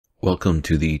Welcome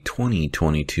to the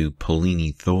 2022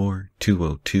 Polini Thor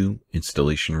 202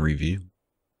 installation review.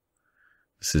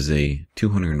 This is a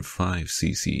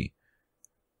 205cc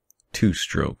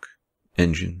 2-stroke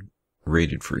engine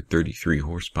rated for 33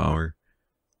 horsepower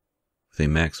with a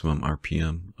maximum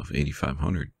RPM of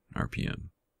 8,500 RPM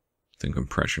with a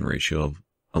compression ratio of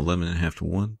 11.5 to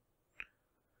 1.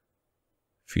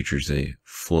 Features a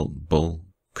float bowl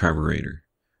carburetor,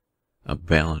 a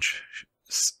balance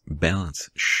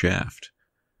shaft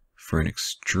for an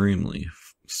extremely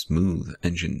smooth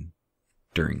engine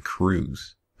during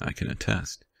cruise, I can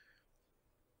attest.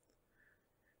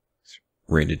 It's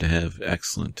rated to have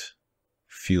excellent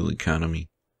fuel economy,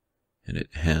 and it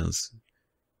has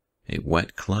a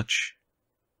wet clutch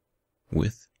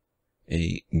with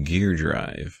a gear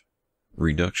drive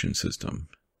reduction system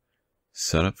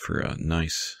set up for a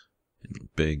nice and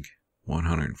big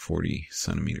 140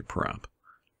 centimeter prop.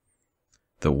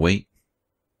 The weight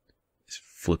is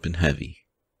flippin' heavy.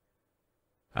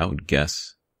 I would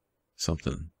guess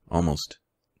something almost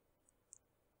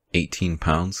 18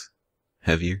 pounds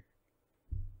heavier.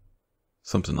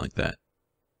 Something like that.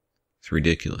 It's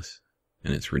ridiculous.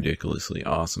 And it's ridiculously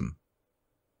awesome.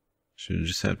 Should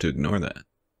just have to ignore that.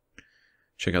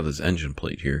 Check out this engine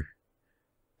plate here.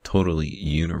 Totally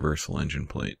universal engine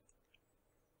plate.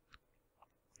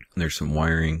 There's some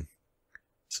wiring.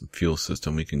 Some fuel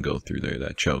system we can go through there.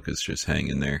 That choke is just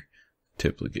hanging there.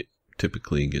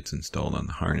 Typically gets installed on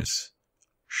the harness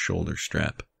shoulder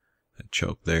strap. That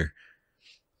choke there.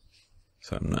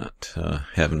 So I'm not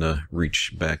having to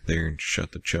reach back there and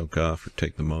shut the choke off or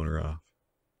take the motor off.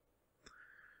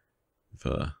 With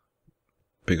a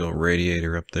big old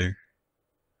radiator up there.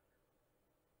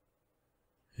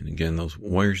 And again, those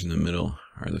wires in the middle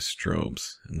are the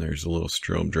strobes. And there's the little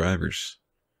strobe drivers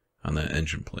on that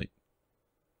engine plate.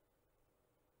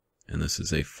 And this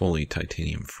is a fully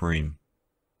titanium frame,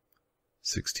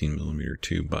 16mm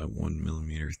tube by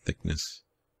 1mm thickness.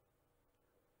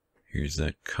 Here's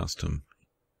that custom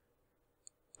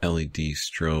LED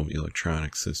strobe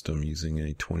electronic system using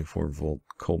a 24-volt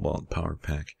cobalt power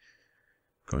pack.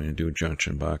 Going to do a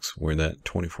junction box where that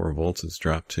 24 volts is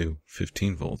dropped to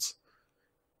 15 volts.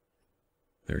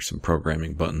 There's some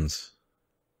programming buttons.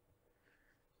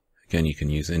 Again, you can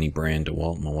use any brand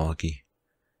DeWalt Milwaukee.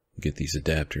 Get these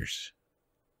adapters.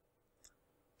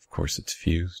 Of course, it's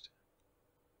fused.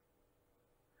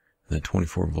 And that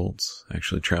 24 volts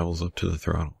actually travels up to the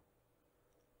throttle.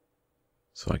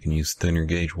 So I can use thinner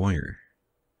gauge wire.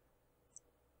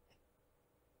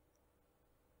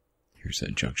 Here's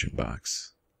that junction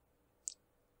box.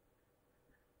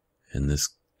 And this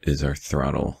is our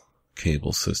throttle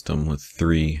cable system with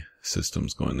 3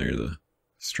 systems going there. The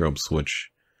strobe switch,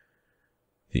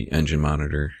 the engine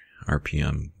monitor,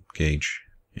 RPM gauge,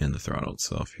 and the throttle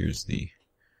itself. Here's the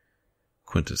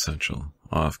quintessential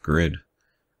off-grid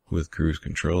with cruise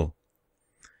control.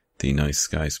 The nice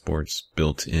Sky Sports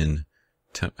built-in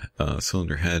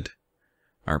cylinder head,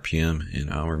 RPM, and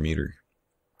hour meter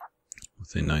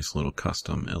with a nice little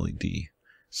custom LED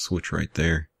switch right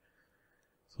there.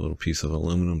 It's a little piece of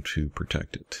aluminum to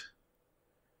protect it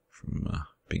from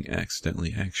being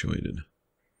accidentally actuated.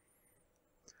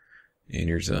 And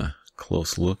here's a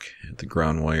close look at the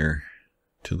ground wire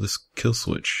to this kill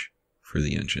switch for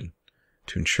the engine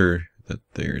to ensure that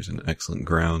there's an excellent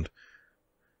ground.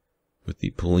 With the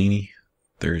Polini,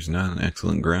 there's not an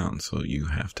excellent ground, so you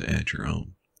have to add your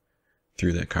own.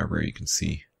 Through that carburetor you can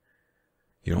see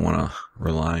you don't want to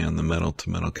rely on the metal to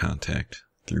metal contact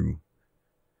through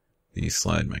these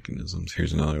slide mechanisms.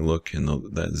 Here's another look in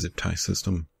that zip tie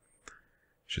system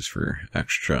just for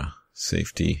extra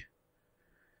safety.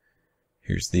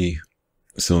 Here's the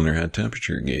cylinder head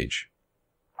temperature gauge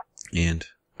and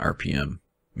RPM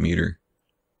meter.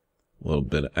 A little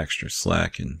bit of extra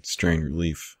slack and strain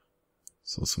relief,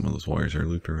 so some of those wires are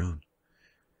looped around.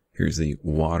 Here's the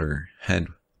water head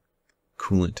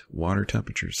coolant water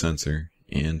temperature sensor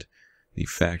and the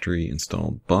factory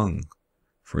installed bung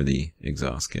for the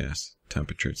exhaust gas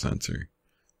temperature sensor.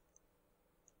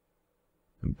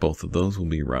 And both of those will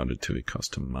be routed to a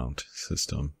custom mount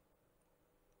system.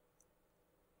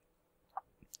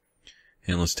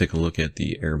 And let's take a look at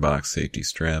the airbox safety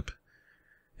strap.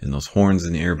 And those horns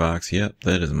in the airbox, yep,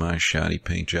 that is my shoddy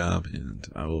paint job, and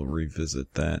I will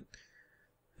revisit that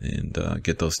and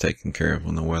get those taken care of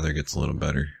when the weather gets a little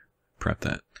better. Prep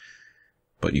that.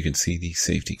 But you can see the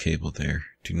safety cable there.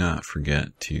 Do not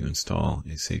forget to install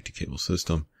a safety cable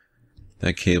system.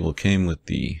 That cable came with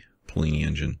the Polini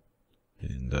engine,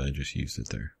 and I just used it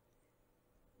there.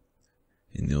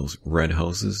 And those red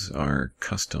hoses are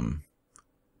custom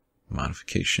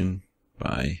modification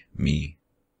by me.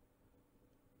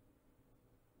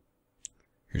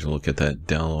 Here's a look at that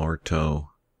Del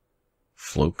Orto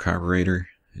float carburetor.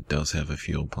 It does have a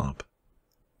fuel pump.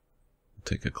 We'll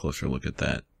take a closer look at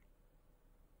that.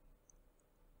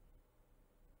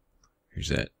 Here's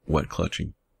that wet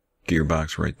clutching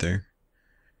gearbox right there.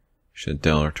 Here's that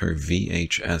Del Orto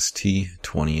VHST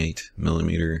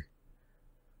 28mm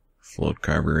float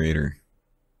carburetor.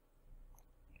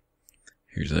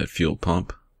 Here's that fuel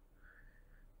pump.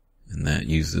 And that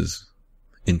uses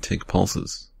intake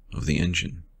pulses of the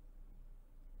engine.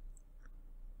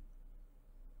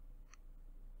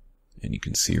 And you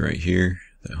can see right here,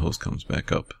 that hose comes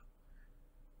back up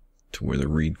to where the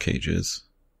reed cage is.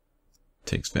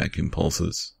 Takes vacuum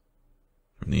pulses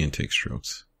from the intake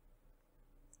strokes.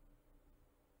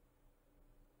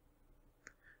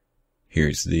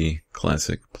 Here's the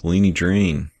classic Polini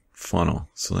drain funnel.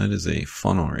 So that is a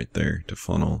funnel right there to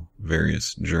funnel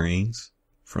various drains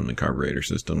from the carburetor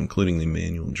system, including the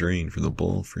manual drain for the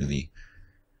bull for the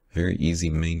very easy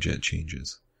main jet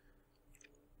changes.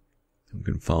 We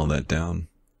can follow that down.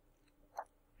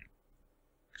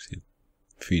 See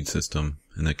the feed system,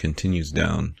 and that continues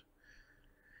down.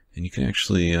 And you can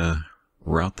actually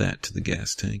route that to the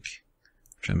gas tank,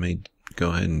 which I may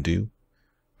go ahead and do.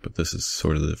 But this is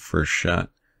sort of the first shot.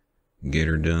 Get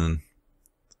her done.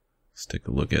 Let's take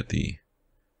a look at the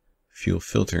fuel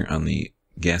filter on the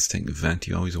gas tank vent.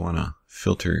 You always want to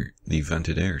filter the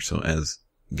vented air. So as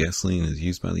gasoline is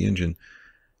used by the engine,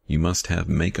 you must have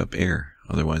makeup air.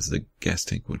 Otherwise the gas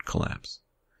tank would collapse.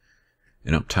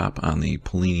 And up top on the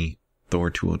Polini Thor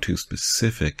 202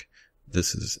 specific,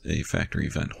 this is a factory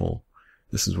vent hole.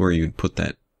 This is where you'd put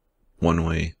that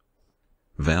one-way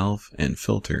valve and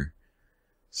filter.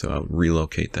 So I'll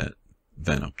relocate that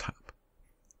vent up top.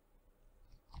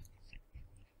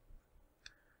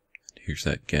 Here's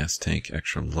that gas tank,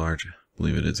 extra large. I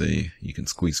believe it is you can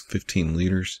squeeze 15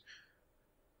 liters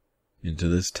into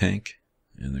this tank.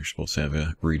 And they're supposed to have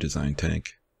a redesigned tank.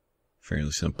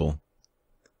 Fairly simple.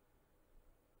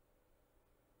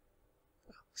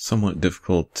 Somewhat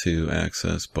difficult to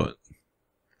access, but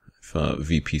if a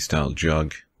VP style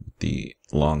jug with the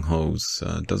long hose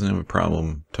doesn't have a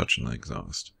problem touching the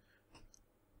exhaust.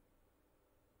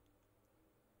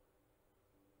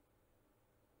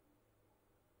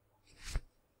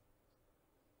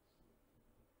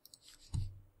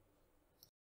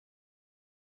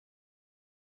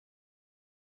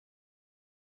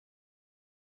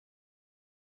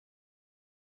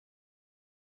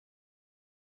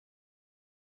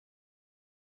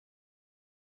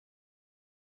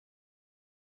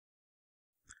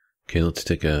 Okay, let's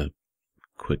take a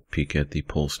quick peek at the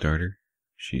pole starter.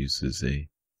 She uses a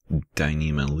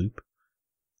Dyneema loop.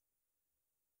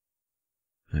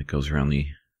 That goes around the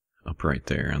upright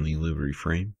there on the livery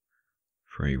frame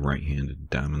for a right-handed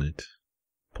dominant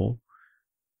pull.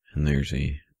 And there's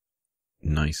a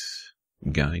nice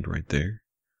guide right there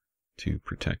to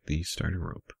protect the starter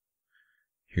rope.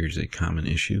 Here's a common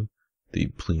issue. The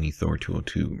Polini Thor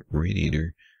 202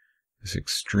 radiator is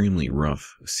extremely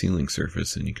rough sealing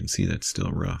surface, and you can see that's still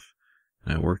rough.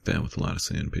 And I worked that with a lot of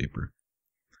sandpaper.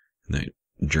 And that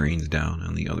drains down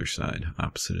on the other side,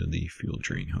 opposite of the fuel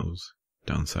drain hose,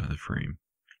 downside of the frame.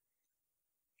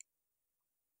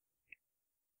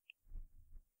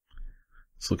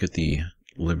 Let's look at the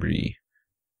Liberty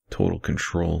Total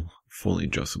Control fully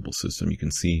adjustable system. You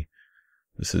can see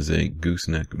this is a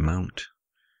gooseneck mount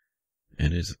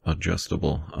and is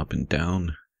adjustable up and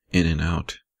down, in and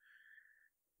out.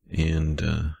 And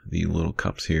the little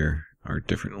cups here are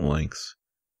different lengths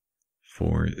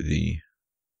for the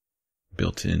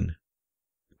built-in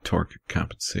torque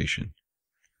compensation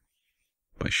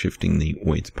by shifting the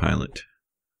weights pilot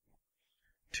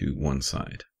to one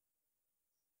side.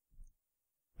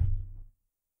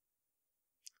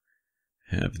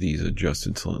 Have these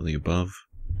adjusted slightly above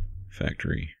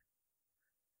factory.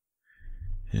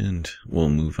 And we'll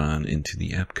move on into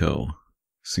the apco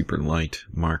Super Light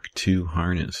Mark II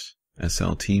harness,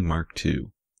 SLT Mark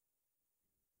II.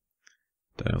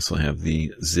 I also have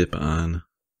the zip-on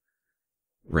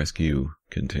rescue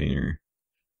container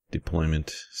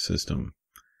deployment system.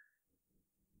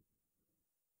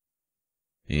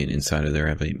 And inside of there I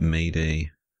have a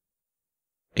Mayday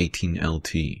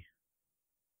 18LT.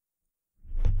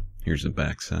 Here's the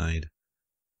back side.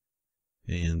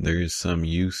 And there is some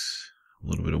use, a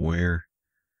little bit of wear.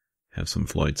 Have some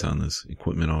flights on this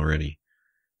equipment already.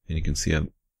 And you can see I've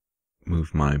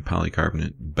moved my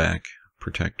polycarbonate back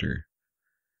protector.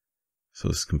 So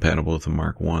this is compatible with the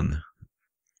Mark I.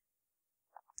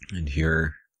 And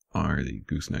here are the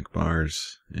gooseneck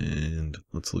bars. And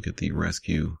let's look at the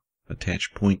rescue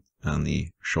attach point on the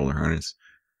shoulder harness.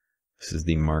 This is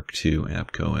the Mark II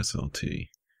apco SLT.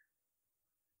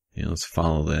 And let's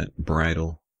follow that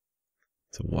bridle.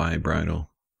 It's a Y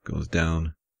bridle. Goes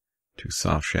down to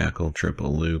soft shackle,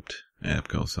 triple looped,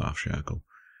 apco soft shackle,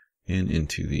 and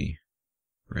into the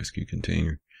rescue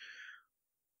container.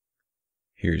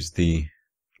 Here's the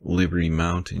Liberty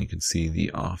mount, and you can see the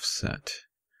offset.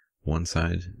 One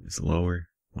side is lower,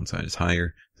 one side is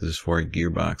higher. This is for a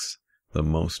gearbox. The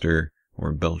Moster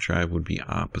or belt drive would be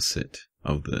opposite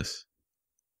of this.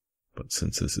 But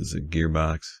since this is a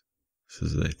gearbox,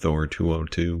 this is a Thor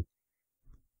 202.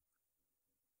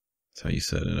 That's how you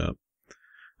set it up.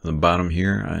 On the bottom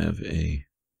here, I have a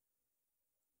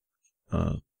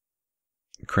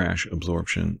crash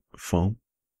absorption foam.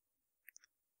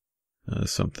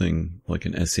 Something like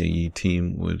an SAE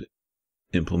team would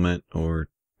implement or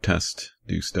test,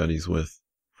 do studies with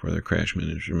for their crash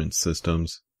management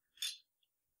systems.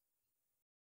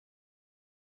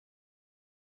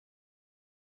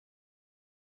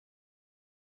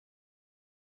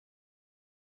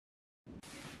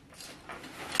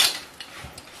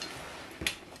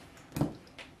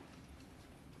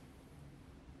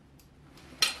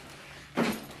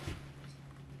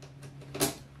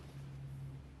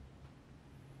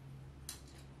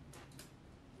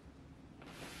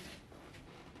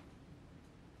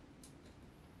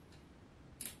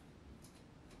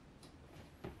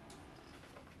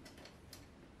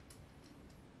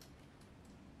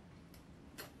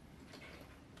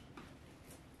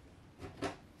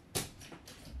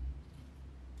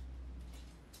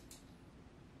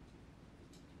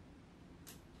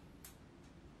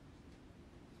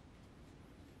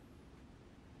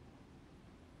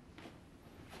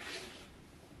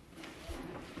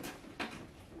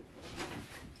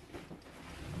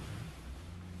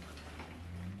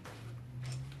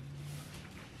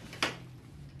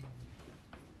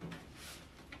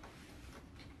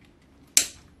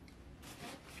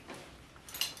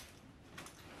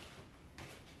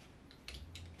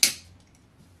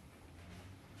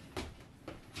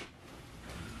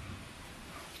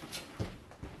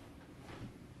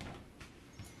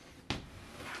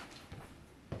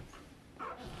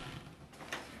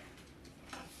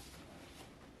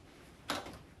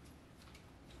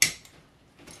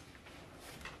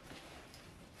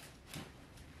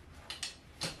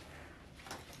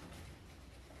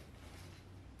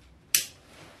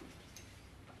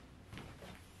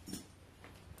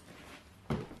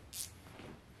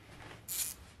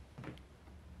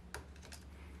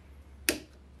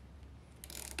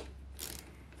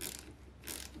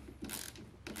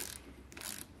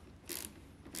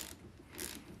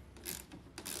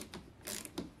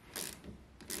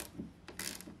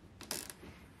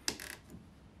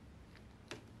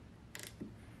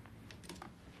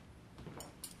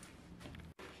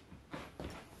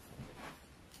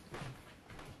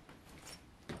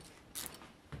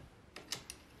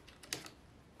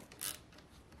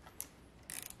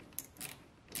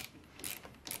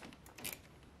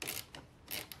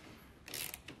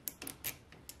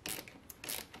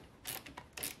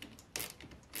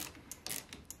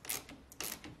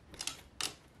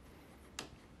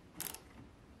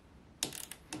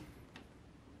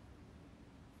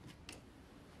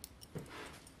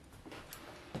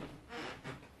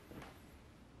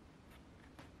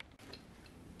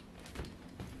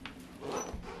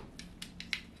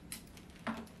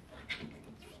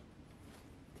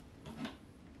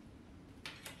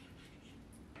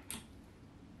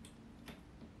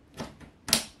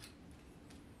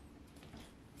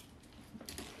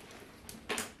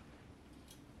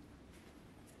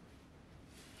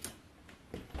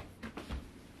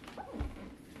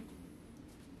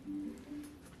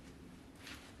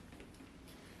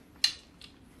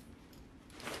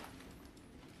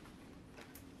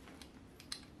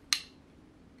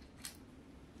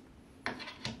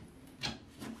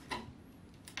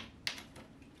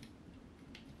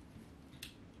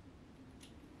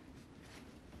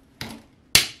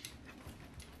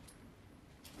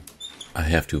 I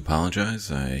have to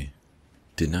apologize. I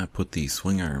did not put the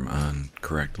swing arm on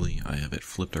correctly. I have it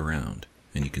flipped around,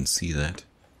 and you can see that.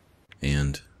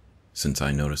 And since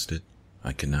I noticed it,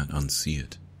 I cannot unsee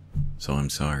it. So I'm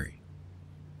sorry.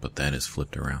 But that is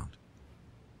flipped around.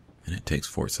 And it takes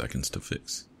 4 seconds to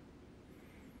fix.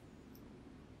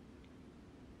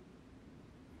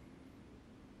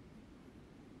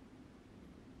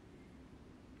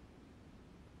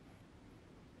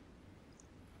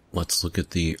 Let's look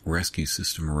at the rescue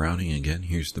system routing again.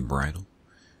 Here's the bridle.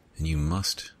 And you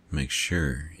must make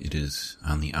sure it is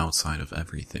on the outside of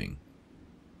everything,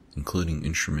 including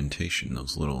instrumentation.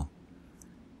 Those little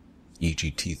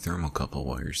EGT thermocouple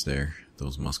wires there,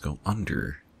 those must go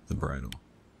under the bridle.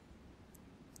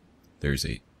 There's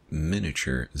a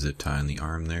miniature zip tie on the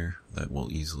arm there that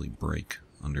will easily break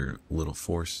under little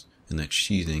force, and that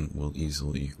sheathing will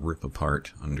easily rip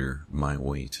apart under my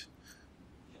weight.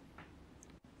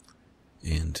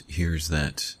 And here's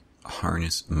that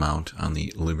harness mount on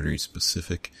the Liberty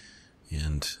Specific,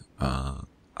 and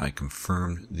I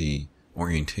confirmed the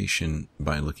orientation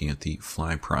by looking at the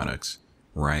Fly Products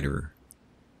rider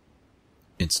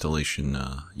installation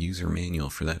user manual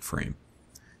for that frame.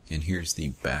 And here's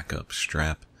the backup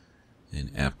strap,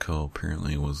 and apco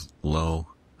apparently was low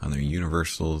on their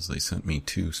universals. They sent me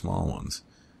 2 small ones,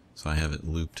 so I have it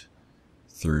looped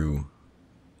through.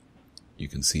 You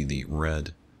can see the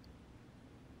red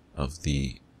of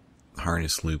the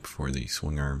harness loop for the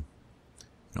swing arm,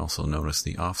 and also notice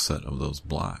the offset of those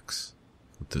blocks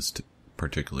with this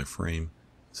particular frame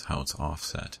is how it's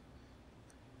offset.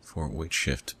 For weight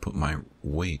shift, to put my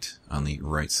weight on the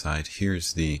right side,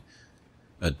 here's the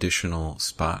additional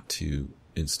spot to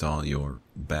install your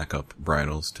backup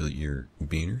bridles to your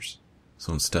beaners.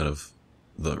 So instead of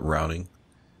the routing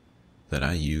that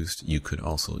I used, you could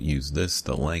also use this.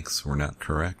 The lengths were not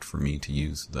correct for me to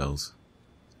use those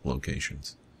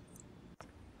locations.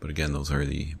 But again, those are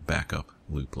the backup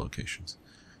loop locations.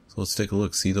 So let's take a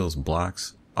look. See those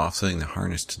blocks offsetting the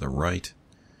harness to the right?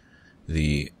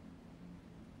 The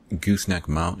gooseneck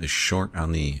mount is short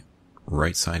on the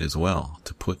right side as well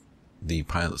to put the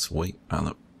pilot's weight on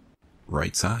the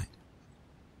right side.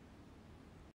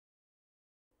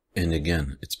 And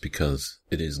again, it's because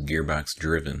it is gearbox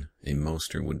driven. A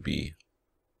Moster would be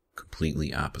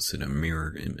completely opposite, a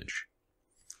mirror image.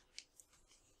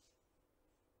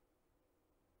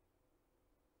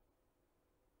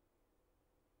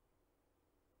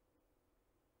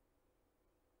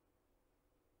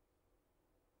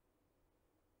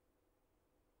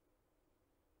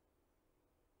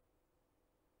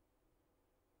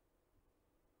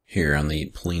 Here on the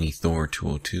Polini Thor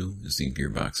 202 is the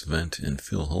gearbox vent and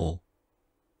fill hole.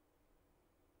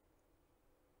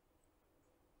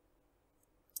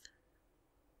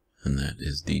 And that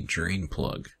is the drain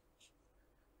plug.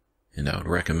 And I would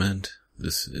recommend,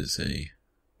 this is a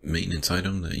maintenance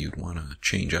item that you'd want to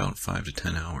change out 5 to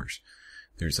 10 hours.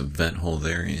 There's a vent hole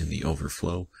there in the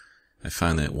overflow. I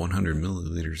find that 100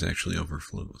 milliliters actually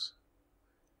overflows.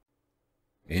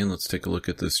 And let's take a look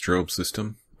at the strobe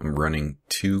system. I'm running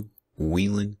 2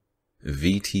 Whelen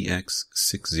VTX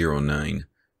 609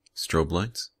 strobe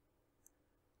lights.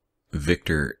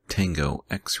 Victor Tango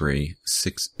X-Ray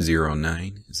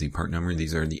 609 is the part number.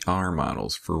 These are the R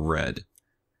models for red.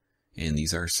 And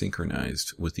these are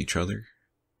synchronized with each other,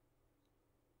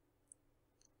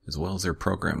 as well as they're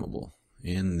programmable.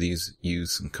 And these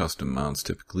use some custom mounts.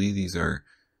 Typically, these are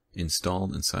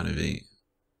installed inside of a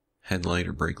headlight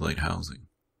or brake light housing.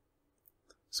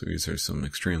 So these are some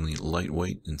extremely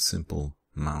lightweight and simple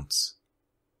mounts.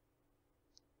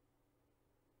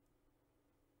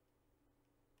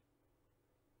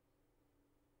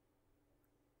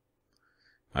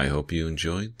 I hope you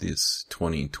enjoyed this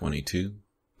 2022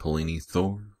 Polini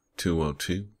Thor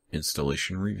 202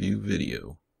 installation review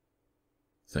video.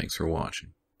 Thanks for watching.